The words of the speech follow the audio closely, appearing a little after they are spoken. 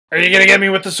Are you gonna get me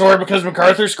with the sword because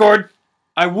MacArthur scored?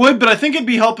 I would, but I think it'd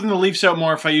be helping the Leafs out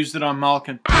more if I used it on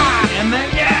Malkin. And then,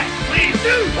 yes, please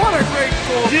do. What a great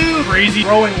goal. Dude, crazy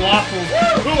throwing waffles.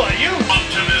 Woo. Who are you?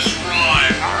 Optimus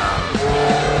Prime.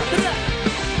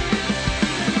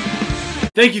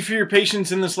 Thank you for your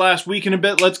patience in this last week and a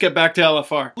bit. Let's get back to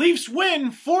LFR. Leafs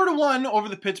win 4-1 over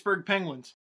the Pittsburgh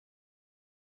Penguins.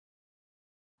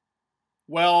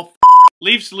 Well,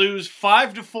 Leafs lose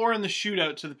 5-4 in the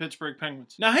shootout to the Pittsburgh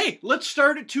Penguins. Now, hey, let's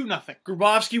start at 2-0.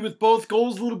 Grabovski with both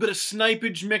goals, a little bit of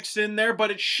snipage mixed in there, but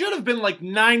it should have been like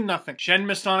 9-0. Schenn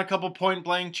missed on a couple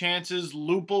point-blank chances.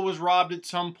 Lupul was robbed at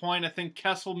some point. I think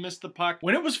Kessel missed the puck.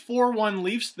 When it was 4-1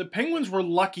 Leafs, the Penguins were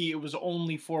lucky it was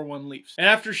only 4-1 Leafs. And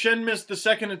after Schenn missed the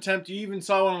second attempt, you even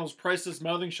saw one of those priceless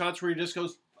mouthing shots where he just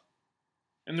goes...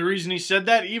 And the reason he said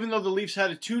that, even though the Leafs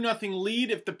had a 2-0 lead,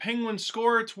 if the Penguins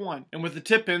score, it's 1. And with the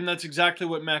tip-in, that's exactly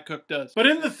what Matt Cook does. But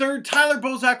in the third, Tyler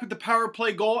Bozak with the power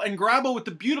play goal, and Grabo with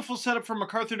the beautiful setup from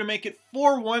MacArthur to make it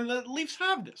 4-1. The Leafs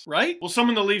have this, right? Well,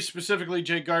 someone the Leafs, specifically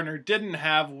Jake Gardiner, didn't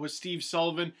have was Steve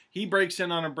Sullivan. He breaks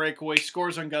in on a breakaway,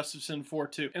 scores on Gustafsson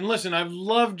 4-2. And listen, I've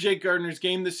loved Jake Gardiner's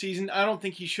game this season. I don't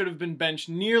think he should have been benched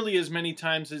nearly as many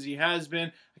times as he has been.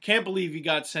 I can't believe he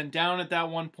got sent down at that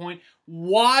one point.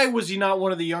 Why was he not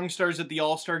one of the young stars at the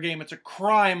All-Star game? It's a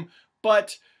crime,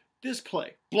 but this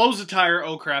play blows a tire.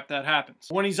 Oh crap, that happens.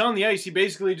 When he's on the ice, he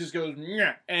basically just goes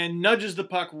nyeh, and nudges the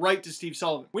puck right to Steve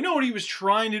Sullivan. We know what he was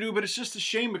trying to do, but it's just a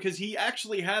shame because he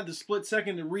actually had the split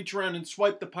second to reach around and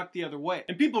swipe the puck the other way.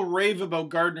 And people rave about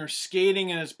Gardner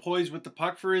skating and his poise with the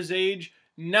puck for his age.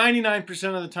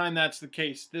 99% of the time that's the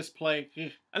case. This play,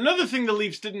 Another thing the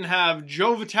Leafs didn't have,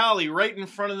 Joe Vitale right in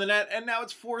front of the net, and now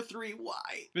it's 4-3.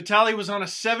 Why? Vitale was on a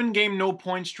 7-game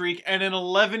no-point streak and an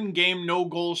 11-game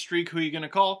no-goal streak. Who are you gonna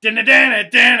call?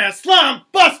 Dana Slump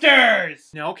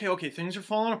Busters! Now, okay, things are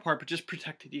falling apart, but just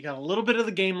protect it. You got a little bit of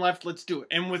the game left, let's do it.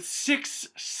 And with 6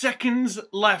 seconds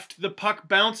left, the puck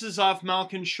bounces off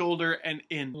Malkin's shoulder and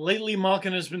in. Lately,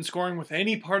 Malkin has been scoring with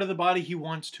any part of the body he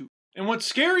wants to. And what's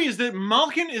scary is that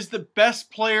Malkin is the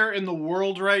best player in the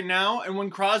world right now, and when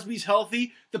Crosby's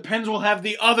healthy, the Pens will have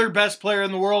the other best player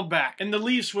in the world back. And the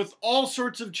Leafs, with all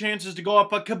sorts of chances to go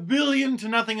up a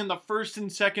kabillion-0 in the first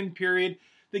and second period,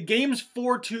 the game's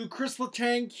 4-2, Chris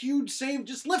Letang, huge save,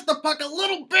 just lift the puck a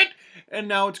little bit, and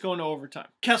now it's going to overtime.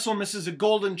 Kessel misses a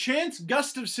golden chance,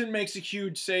 Gustafsson makes a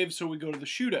huge save, so we go to the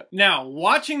shootout. Now,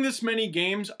 watching this many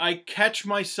games, I catch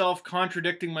myself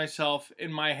contradicting myself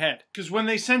in my head. Because when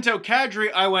they sent out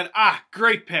Kadri, I went,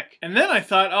 great pick. And then I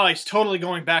thought, oh, he's totally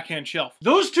going backhand shelf.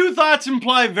 Those two thoughts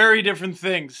imply very different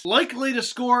things. Likely to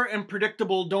score and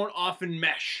predictable don't often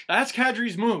mesh. That's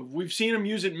Kadri's move. We've seen him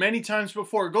use it many times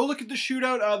before. Go look at the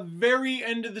shootout very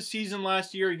end of the season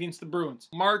last year against the Bruins.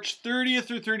 March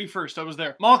 30th or 31st, I was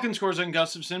there. Malkin scores on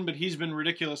Gustafsson, but he's been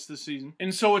ridiculous this season.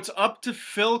 And so it's up to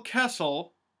Phil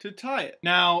Kessel to tie it.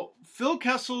 Now, Phil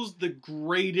Kessel's the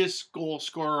greatest goal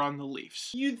scorer on the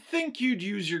Leafs. You'd think you'd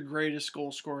use your greatest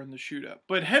goal scorer in the shootout.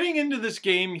 But heading into this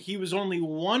game, he was only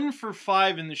 1 for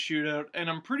 5 in the shootout, and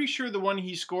I'm pretty sure the one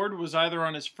he scored was either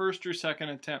on his first or second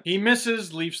attempt. He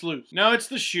misses, Leafs lose. Now it's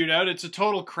the shootout, it's a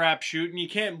total crapshoot, and you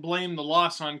can't blame the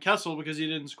loss on Kessel because he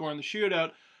didn't score in the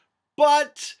shootout,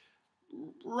 but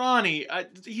Ronnie,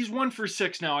 he's 1 for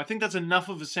 6 now. I think that's enough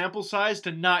of a sample size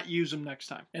to not use him next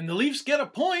time. And the Leafs get a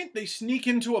point. They sneak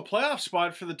into a playoff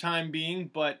spot for the time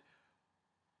being, but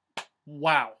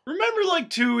wow. Remember like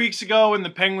 2 weeks ago when the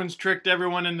Penguins tricked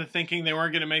everyone into thinking they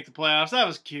weren't going to make the playoffs? That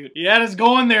was cute. You had us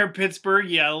going there, Pittsburgh.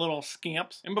 Yeah, little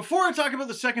scamps. And before I talk about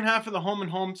the second half of the home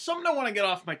and home, something I want to get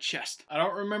off my chest. I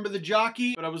don't remember the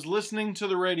jockey, but I was listening to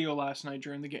the radio last night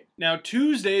during the game. Now,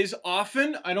 Tuesdays,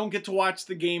 often, I don't get to watch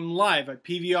the game live. I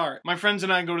PVR it. My friends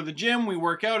and I go to the gym. We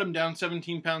work out. I'm down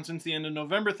 17 pounds since the end of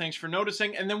November. Thanks for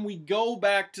noticing. And then we go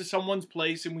back to someone's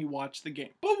place and we watch the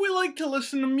game. But we like to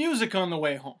listen to music on the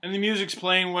way home. And the music's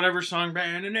playing whatever song,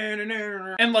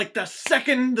 and like the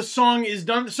second the song is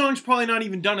done, the song's probably not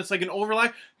even done, it's like an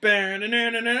overlap,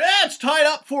 it's tied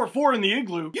up 4-4 in the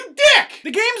Igloo. You dick!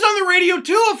 The game's on the radio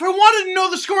too. If I wanted to know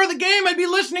the score of the game, I'd be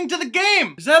listening to the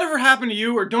game. Has that ever happened to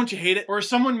you, or don't you hate it? Or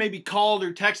someone maybe called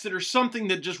or texted or something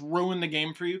that just ruined the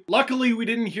game for you? Luckily, we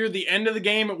didn't hear the end of the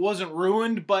game, it wasn't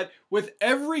ruined, but with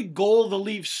every goal the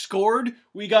Leafs scored,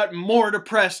 we got more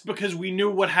depressed because we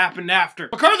knew what happened after.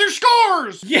 MacArthur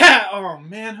scores! Yeah, oh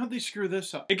man, how'd they screw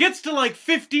this up? It gets to like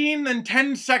 15, then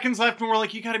 10 seconds left, and we're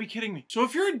like, you gotta be kidding me. So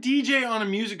if you're a DJ on a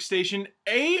music music station,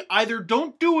 A, either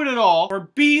don't do it at all,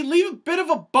 or B, leave a bit of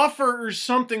a buffer or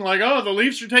something like, oh, the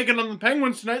Leafs are taking on the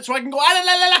Penguins tonight, so I can go, ah,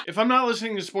 la, la, la. If I'm not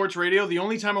listening to sports radio, the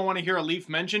only time I want to hear a Leaf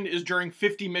mentioned is during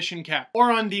 50 Mission Cap,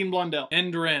 or on Dean Blundell,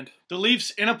 and Durant. The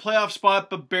Leafs in a playoff spot,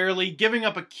 but barely, giving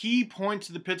up a key point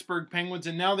to the Pittsburgh Penguins,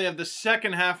 and now they have the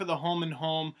second half of the home and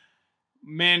home.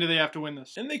 Man, do they have to win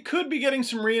this. And they could be getting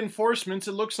some reinforcements.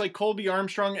 It looks like Colby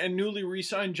Armstrong and newly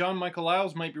re-signed John Michael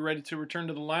Isles might be ready to return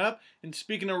to the lineup. And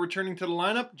speaking of returning to the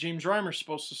lineup, James Reimer's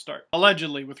supposed to start.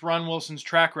 Allegedly, with Ron Wilson's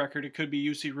track record, it could be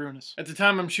UC Runas. At the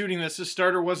time I'm shooting this, the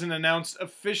starter wasn't announced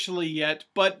officially yet,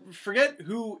 but forget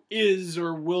who is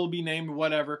or will be named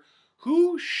whatever.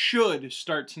 Who should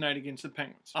start tonight against the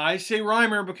Penguins? I say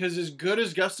Reimer because as good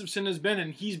as Gustafsson has been,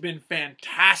 and he's been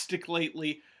fantastic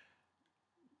lately,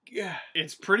 yeah,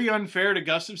 it's pretty unfair to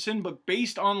Gustafsson, but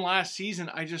based on last season,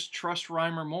 I just trust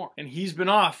Reimer more. And he's been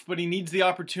off, but he needs the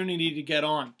opportunity to get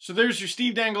on. So there's your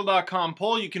SteveDangle.com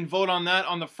poll. You can vote on that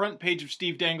on the front page of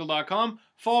SteveDangle.com.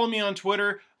 Follow me on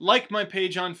Twitter, like my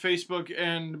page on Facebook,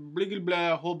 and blah, blah,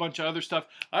 blah, a whole bunch of other stuff.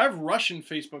 I have Russian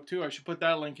Facebook too. I should put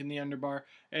that link in the underbar.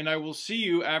 And I will see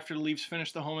you after the Leafs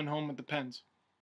finish the home and home with the Pens.